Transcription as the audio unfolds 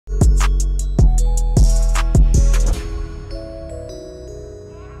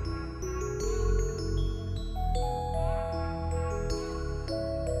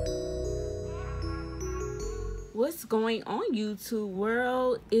going on, YouTube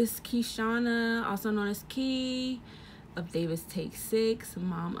world? It's Keyshana, also known as Key, of davistakesix,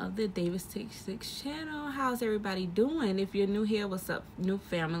 mom of the davistakesix channel. How's everybody doing? If you're new here, what's up, new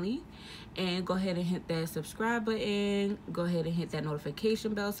family? And go ahead and hit that subscribe button. Go ahead and hit that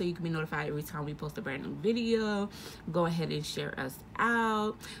notification bell so you can be notified every time we post a brand new video. Go ahead and share us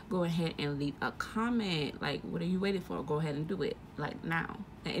out. Go ahead and leave a comment. Like, what are you waiting for? Go ahead and do it, like, now.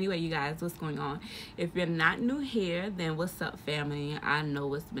 And anyway, you guys, what's going on? If you're not new here, then what's up, family? I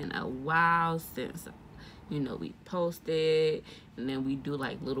know it's been a while since, you know, we posted, and then we do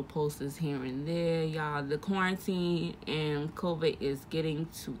like little posters here and there. Y'all, the quarantine and COVID is getting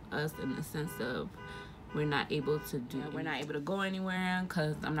to us in the sense of we're not able to go anywhere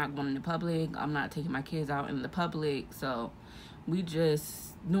because I'm not going in the public. I'm not taking my kids out in the public, so we just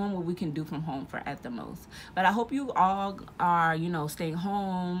doing what we can do from home for at the most. But I hope you all are, you know, staying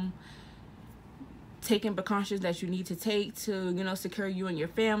home, taking precautions that you need to take to, you know, secure you and your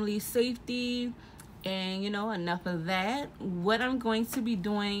family's safety. And, you know, enough of that. What I'm going to be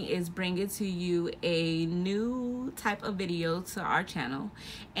doing is bringing to you a new type of video to our channel.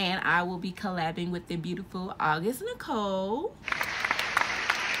 And I will be collabing with the beautiful August Nicole.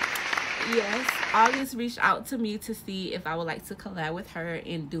 Yes, August reached out to me to see if I would like to collab with her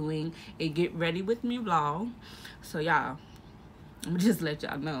in doing a Get Ready With Me vlog. So, y'all, I'm just let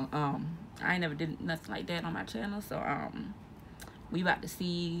y'all know. I ain't never did nothing like that on my channel. So, we about to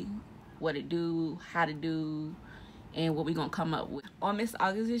see what it do, how to do, and what we gonna come up with. On Miss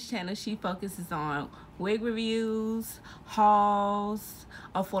August's channel, she focuses on wig reviews, hauls,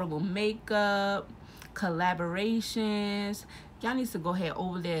 affordable makeup, collaborations. Y'all need to go ahead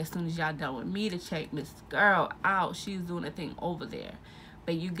over there as soon as y'all done with me to check Miss Girl out. She's doing a thing over there.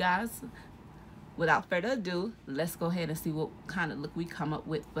 But you guys, without further ado, let's go ahead and see what kind of look we come up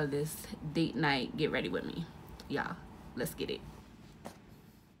with for this date night Get Ready With Me. Y'all, let's get it.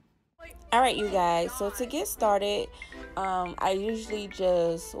 Alright, you guys, so to get started, I usually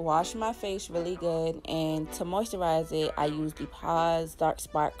just wash my face really good, and to moisturize it, I use the Pause Dark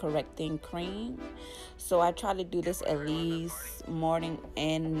Spot Correcting Cream. So I try to do this at least morning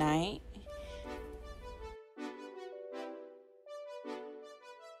and night.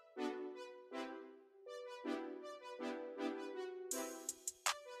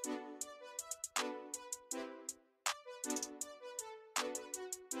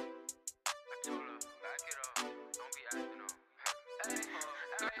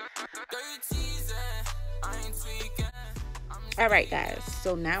 Alright guys,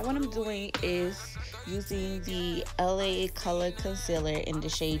 so now what I'm doing is using the LA Color Concealer in the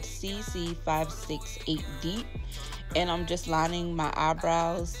shade CC568 Deep, and I'm just lining my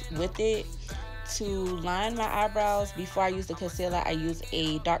eyebrows with it. To line my eyebrows, before I use the concealer, I use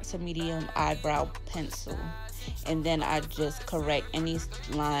a dark to medium eyebrow pencil, and then I just correct any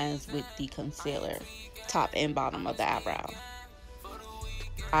lines with the concealer, top and bottom of the eyebrow.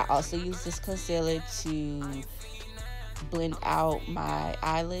 I also use this concealer to blend out my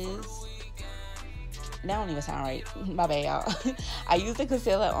eyelids. That don't even sound right. My bad, y'all. I use the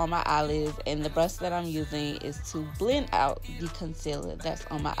concealer on my eyelids, and the brush that I'm using is to blend out the concealer that's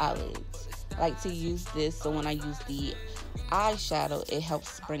on my eyelids. I like to use this so when I use the eyeshadow, it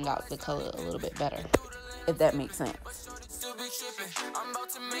helps bring out the color a little bit better, if that makes sense. I'm about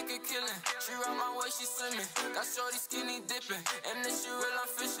to make a killing. She ride my way, she swimming. Got shorty skinny dipping, and this shit real, I'm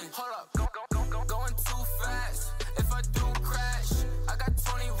fishing. Hold up, going too fast. If I do crash, I got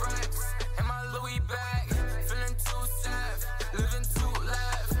 20 racks in my Louis bag. Feeling too sad, living too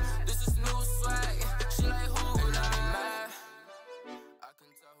laugh. This is new swag. She like who would I be mad? I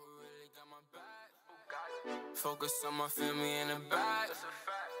can tell who really got my back. Focus on my family in the back.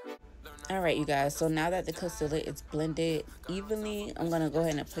 Alright, you guys, so now that the concealer is blended evenly, I'm going to go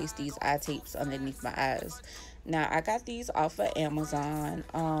ahead and place these eye tapes underneath my eyes. Now, I got these off of Amazon.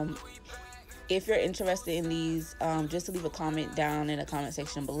 If you're interested in these, just leave a comment down in the comment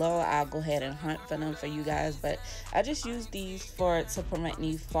section below. I'll go ahead and hunt for them for you guys. But I just use these to prevent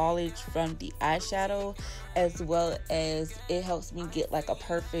any foliage from the eyeshadow, as well as it helps me get like a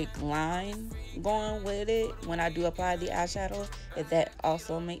perfect line going with it when I do apply the eyeshadow, if that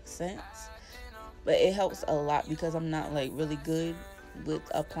also makes sense. But it helps a lot because I'm not like really good with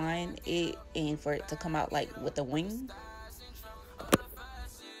applying it and for it to come out like with a wing.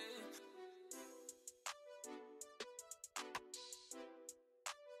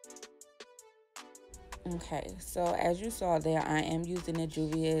 Okay, so as you saw there, I am using the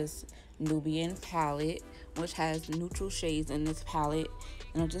Juvias Nubian palette, which has neutral shades in this palette,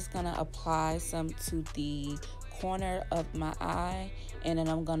 and I'm just gonna apply some to the corner of my eye, and then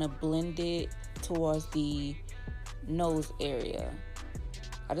I'm gonna blend it towards the nose area.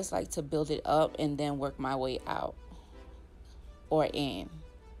 I just like to build it up and then work my way out or in.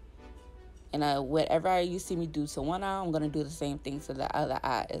 And whatever you see me do to one eye, I'm going to do the same thing to the other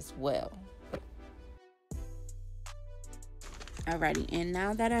eye as well. Alrighty, and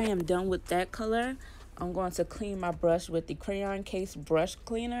now that I am done with that color, I'm going to clean my brush with the CrayonCase brush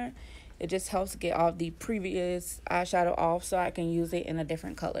cleaner. It just helps get all the previous eyeshadow off so I can use it in a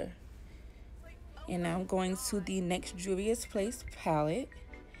different color. And now I'm going to the next Juvias Place palette,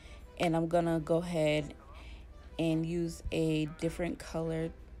 and I'm going to go ahead and use a different color.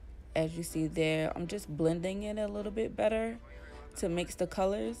 As you see there, I'm just blending it a little bit better to mix the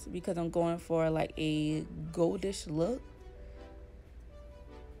colors because I'm going for like a goldish look.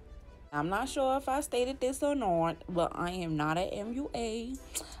 I'm not sure if I stated this or not, but I am not an MUA.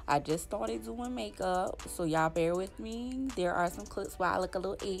 I just started doing makeup, so y'all bear with me. There are some clips where I look a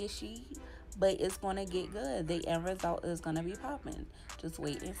little ashy, but it's going to get good. The end result is going to be popping. Just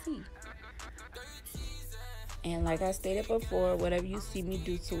wait and see. And like I stated before, whatever you see me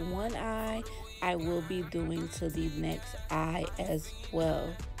do to one eye, I will be doing to the next eye as well.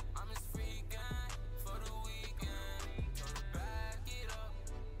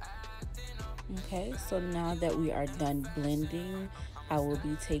 Okay, so now that we are done blending, I will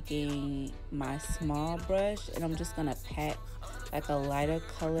be taking my small brush and I'm just gonna pat like a lighter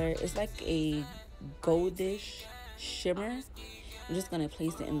color. It's like a goldish shimmer. I'm just gonna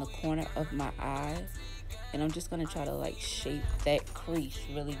place it in the corner of my eye, and I'm just gonna try to like shape that crease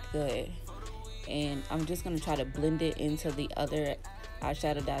really good. And I'm just gonna try to blend it into the other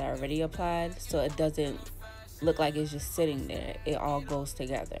eyeshadow that I already applied, so it doesn't look like it's just sitting there. It all goes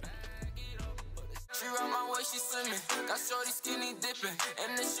together. She run my way, she swimming. Got shorty skinny dipping,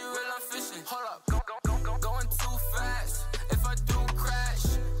 and this shit real, I'm fishing. Hold up, going too fast. If I do crash,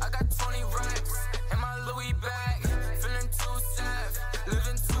 I got 20 racks in my Louis bag. Feeling too sad,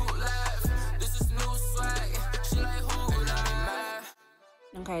 living too laugh. This is new swag. She like who would I be mad?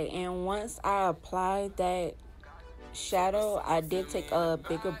 Okay, and once I applied that shadow, I did take a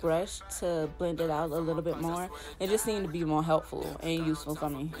bigger brush to blend it out a little bit more. It just seemed to be more helpful and useful for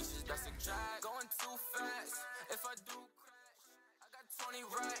me.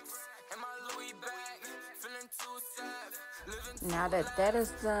 Now that that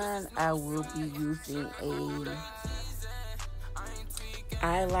is done, I will be using a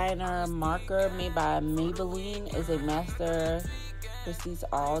eyeliner marker made by Maybelline. It's a Masterprecise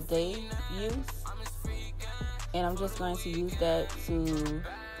AllDay use. And I'm just going to use that to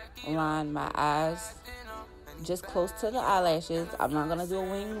line my eyes just close to the eyelashes. I'm not going to do a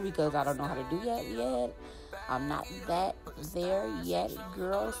wing because I don't know how to do that yet. I'm not that there yet,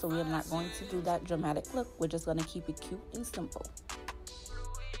 girl, so we're not going to do that dramatic look. We're just going to keep it cute and simple.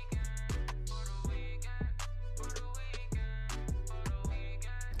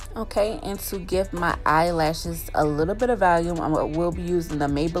 Okay, and to give my eyelashes a little bit of volume, I will be using the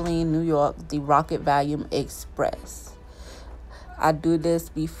Maybelline New York, the Rocket Volume Express. I do this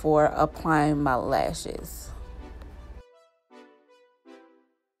before applying my lashes.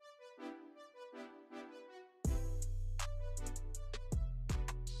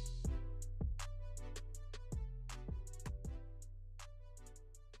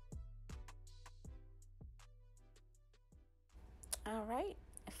 All right,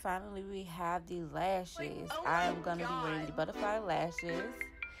 finally we have the lashes. I am going to be wearing the butterfly lashes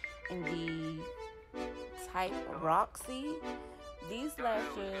in the type Roxy. These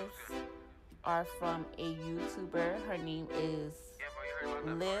lashes are from a YouTuber. Her name is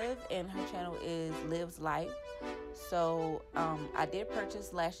Liv, and her channel is Liv's Life. So I did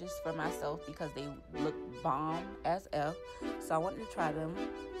purchase lashes for myself because they look bomb as F. So I wanted to try them.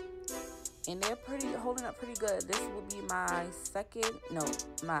 And they're holding up pretty good. This will be my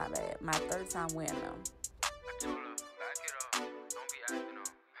my third time wearing them. I told her, back it up, don't be acting up.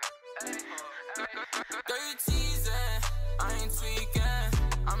 Girl, you teasing, I ain't tweaking,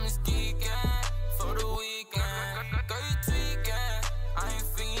 I'm just geeking for the weekend. Girl, you tweaking, I ain't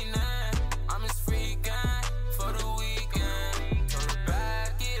fiending, I'm just freaking for the weekend. So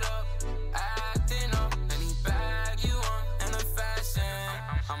back it up, acting up, any bag you want and a fashion,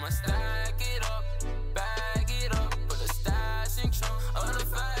 I'ma stack it up, bag it up, put a stash in trunk of the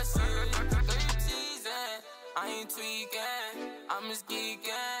fashion. Girl, you teasing, I ain't tweaking, I'm just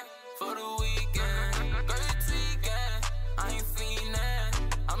geeking for the weekend. Girl, you tweaking, I ain't fiending,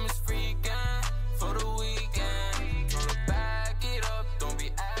 I'm just freaking for the weekend. So back it up, don't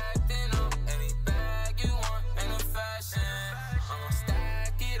be acting up, any bag you want and a fashion, I'ma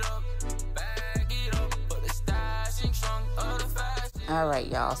stack it up, bag it up, put a stash in trunk of the fashion. Alright,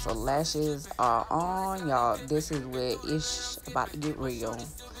 y'all, so lashes are on, y'all. This is where it's about to get real.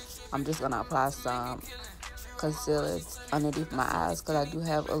 I'm just gonna apply some concealer underneath my eyes because I do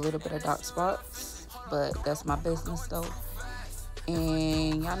have a little bit of dark spots, but that's my business though.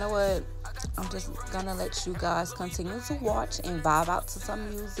 And y'all know what, I'm just gonna let you guys continue to watch and vibe out to some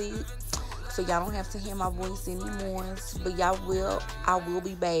music, so y'all don't have to hear my voice anymore. But I will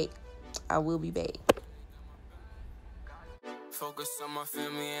be back. I will be back. Focus on my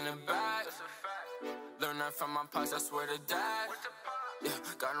family in the back. Learn that from my past, I swear to dad. Yeah,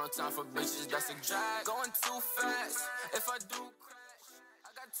 got no time for bitches, that's a drag. Going too fast, if I do crash, I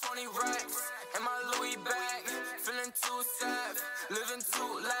got 20 racks in my Louis bag. Feeling too sad, living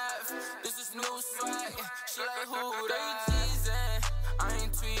too laugh. This is new swag, she like who that? They teasing, I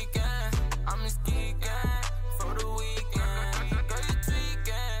ain't tweaking, I'm just geeking for the weekend. Girl, you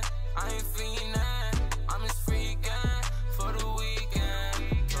tweaking, I ain't fiending, I'm just freaking for the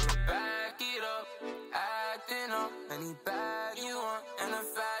weekend. So back it up, acting up, any bag you want in a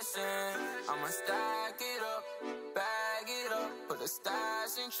fashion. I'ma stack it up, bag it up, put a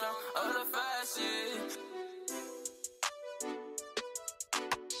stash in trunk of the fashion.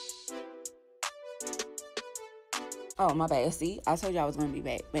 Oh, my bad. See, I told you I was gonna be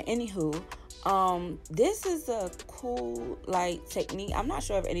back. But anywho, this is a cool like technique. I'm not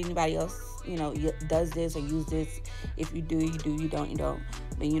sure if anybody else, you know, does this or use this. If you do, you do. You don't, you don't.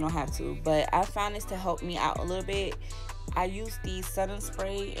 But you don't have to. But I found this to help me out a little bit. I use the setting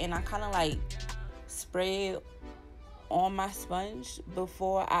spray and I kind of like spray it on my sponge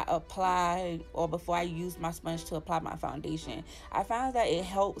before I apply, or before I use my sponge to apply my foundation. I found that it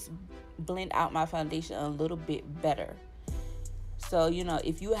helps blend out my foundation a little bit better. So, you know,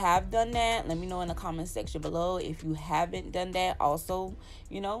 if you have done that, let me know in the comment section below. If you haven't done that, also,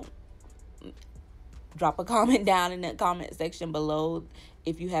 you know, drop a comment down in the comment section below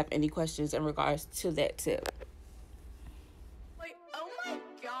if you have any questions in regards to that tip. Like, oh my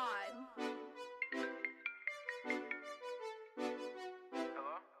god.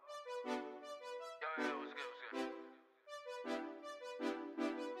 Hello? Yo, what's good?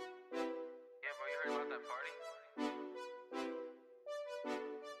 Yeah, bro, you heard about that party?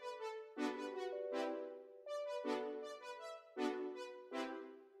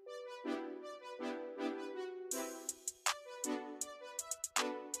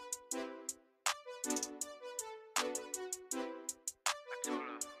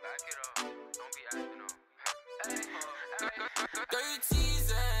 Girl, you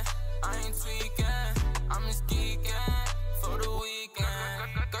teasing, I ain't tweaking, I'm just geeking for the weekend.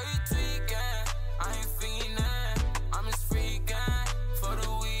 Girl, you tweaking, I ain't fiending, I'm just freaking for the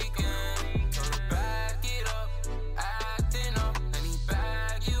weekend. So back it up, acting up, any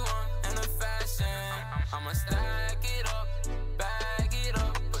bag you want in a fashion. I'ma stack it up, bag it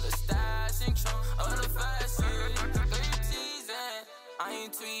up, put a stash in trunk of the fashion. Girl, you teasing, I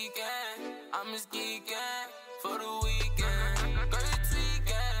ain't tweaking, I'm just geeking for the weekend. Girl, you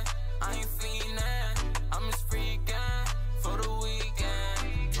tweaking, I ain't fiending, I'm just freaking for the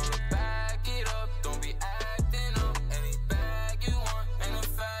weekend. So back it up, don't be acting up, any bag you want in a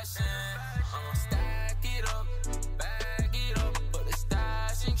fashion. I'ma stack it up, bag it up, put a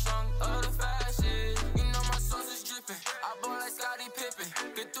stash in trunk of the fashion. You know my sauce is dripping, I ball like Scottie Pippen.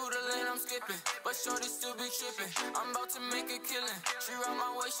 Get through the lane, I'm skipping, but shorty still be tripping. I'm about to make a killing, she round my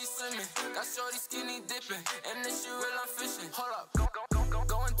way, she swimming. Got shorty skinny dipping, and this shit real, I'm fishing. Hold up,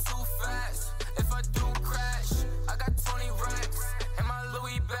 going too fast. If I do crash, I got 20 racks in my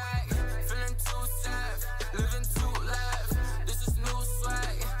Louis bag. Feeling too sad, living too laugh. This is new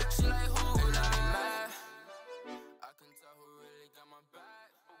swag, she like who that? I can tell who really got my back.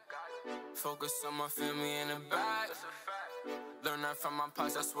 Focus on my family in the back. Learn that from my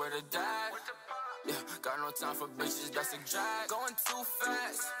past, I swear to dad. Yeah, got no time for bitches, that's a drag. Going too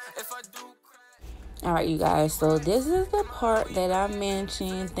fast, if I do. Alright, you guys, so this is the part that I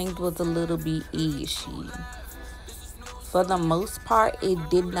mentioned think was a little bit ishy. For the most part, it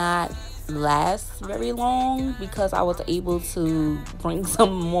did not last very long because I was able to bring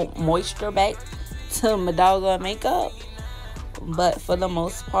some moisture back to my doggone makeup. But for the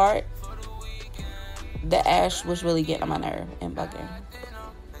most part, the ash was really getting on my nerve and bugging.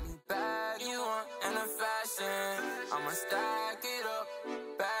 I'ma stack it up,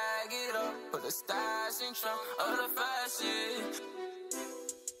 bag it up, put a stash in trunk of the fashion.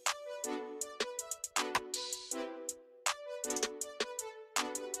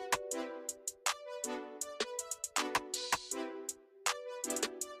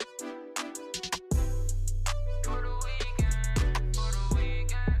 For the weekend, for the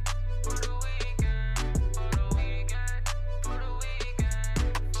weekend, for the weekend, for the weekend.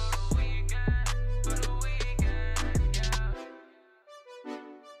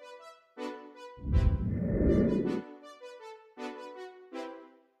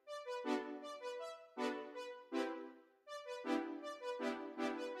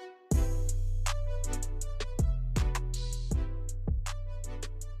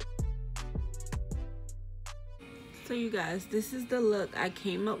 So you guys, this is the look I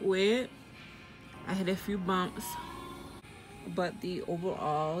came up with. I had a few bumps, but the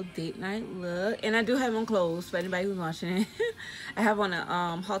overall date night look, and I do have on clothes for anybody who's watching it. I have on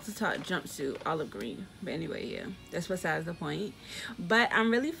a halter top jumpsuit, olive green. But anyway, yeah, that's besides the point. But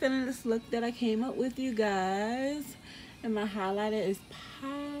I'm really feeling this look that I came up with, you guys. And my highlighter is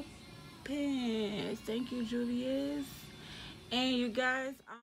popping. Thank you, Juvias. And you guys,